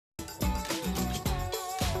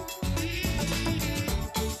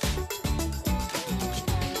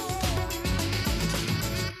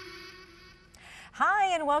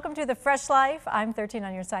and welcome to The Fresh Life. I'm 13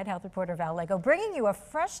 on your side health reporter Val Lego, bringing you a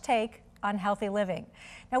fresh take on healthy living.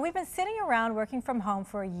 Now, we've been sitting around working from home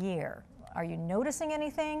for a year. Are you noticing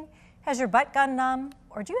anything? Has your butt gone numb?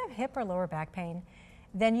 Or do you have hip or lower back pain?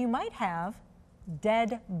 Then you might have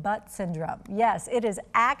dead butt syndrome. Yes, it is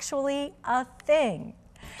actually a thing.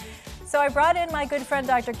 So I brought in my good friend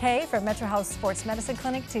Dr. K from Metro Health Sports Medicine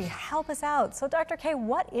Clinic to help us out. So Dr. K,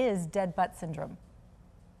 what is dead butt syndrome?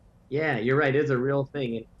 Yeah, you're right. It's a real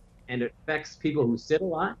thing, and it affects people who sit a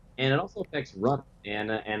lot, and it also affects running.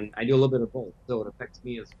 And I do a little bit of both, so it affects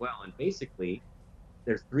me as well. And basically,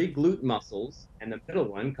 there's three glute muscles, and the middle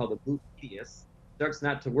one, called the glute medius, starts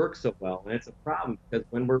not to work so well, and it's a problem because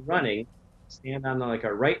when we're running, stand on like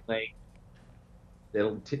our right leg,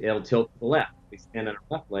 it'll tilt to the left. If we stand on our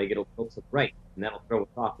left leg, it'll tilt to the right, and that'll throw us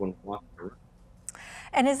off when we're walking around.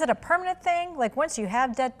 And is it a permanent thing? Like once you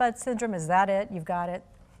have dead butt syndrome, is that it? You've got it?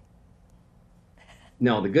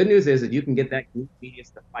 No, the good news is that you can get that glute medius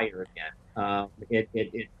to fire again.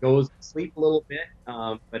 It goes to sleep a little bit,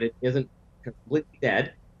 but it isn't completely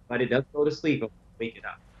dead, but it does go to sleep and wake it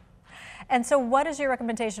up. And so what is your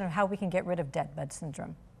recommendation of how we can get rid of dead butt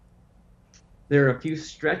syndrome? There are a few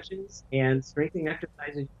stretches and strengthening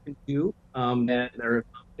exercises you can do that are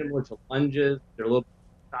similar to lunges. They're a little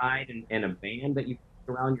bit side and a band that you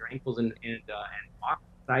put around your ankles and walk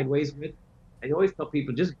sideways with. I always tell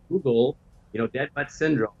people just Google dead butt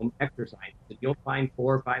syndrome exercises, and you'll find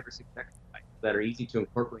 4, 5, or 6 exercises that are easy to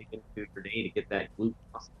incorporate into your day to get that glute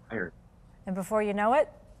muscle firing. And before you know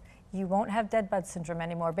it, you won't have dead butt syndrome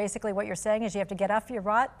anymore. Basically what you're saying is you have to get off your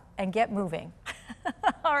rot and get moving.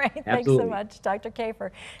 All right, Absolutely. Thanks so much, Dr. K,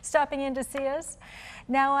 for stopping in to see us.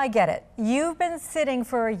 Now I get it. You've been sitting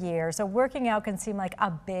for a year, so working out can seem like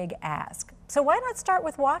a big ask. So why not start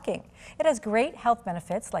with walking? It has great health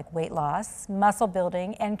benefits like weight loss, muscle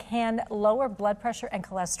building, and can lower blood pressure and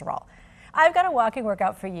cholesterol. I've got a walking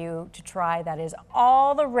workout for you to try that is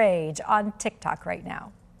all the rage on TikTok right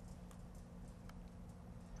now.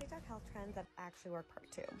 TikTok health trends that actually work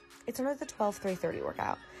part 2. It's known as the 12-3-30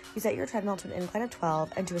 workout. You set your treadmill to an incline of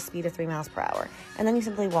 12 and to a speed of 3 miles per hour, and then you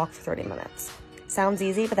simply walk for 30 minutes. Sounds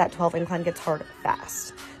easy, but that 12 incline gets hard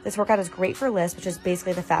fast. This workout is great for lifts, which is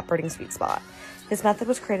basically the fat burning sweet spot. This method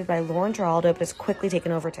was created by Lauren Giraldo, but has quickly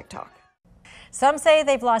taken over TikTok. Some say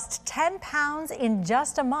they've lost 10 pounds in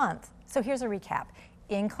just a month. So here's a recap.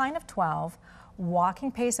 Incline of 12,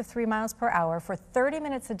 walking pace of 3 miles per hour for 30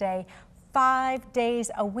 minutes a day, 5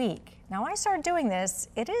 days a week. Now I started doing this.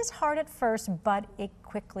 It is hard at first, but it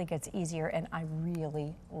quickly gets easier and I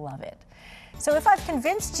really love it. So if I've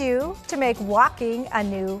convinced you to make walking a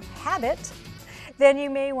new habit, then you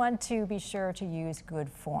may want to be sure to use good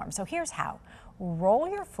form. So here's how. Roll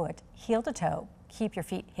your foot heel to toe, keep your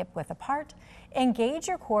feet hip width apart, engage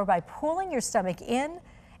your core by pulling your stomach in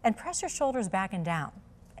and press your shoulders back and down.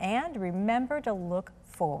 And remember to look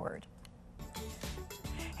forward.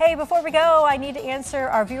 Hey, before we go, I need to answer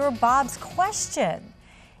our viewer Bob's question.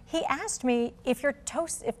 He asked me if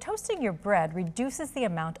toasting your bread reduces the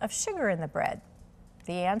amount of sugar in the bread.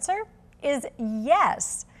 The answer is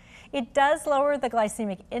yes. It does lower the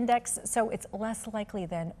glycemic index, so it's less likely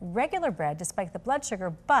than regular bread despite the blood sugar,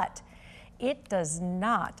 but it does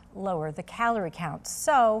not lower the calorie count.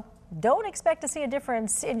 So don't expect to see a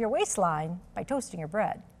difference in your waistline by toasting your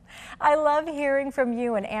bread. I love hearing from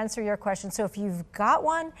you and answer your questions. So if you've got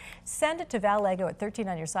one, send it to vallego at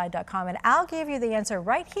 13onyourside.com and I'll give you the answer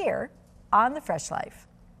right here on The Fresh Life.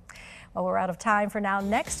 Well, we're out of time for now.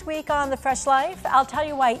 Next week on The Fresh Life, I'll tell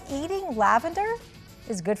you why eating lavender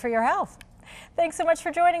is good for your health. Thanks so much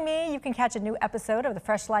for joining me. You can catch a new episode of The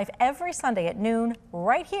Fresh Life every Sunday at noon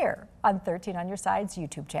right here on 13 on Your Side's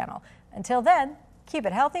YouTube channel. Until then, keep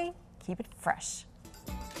it healthy, keep it fresh.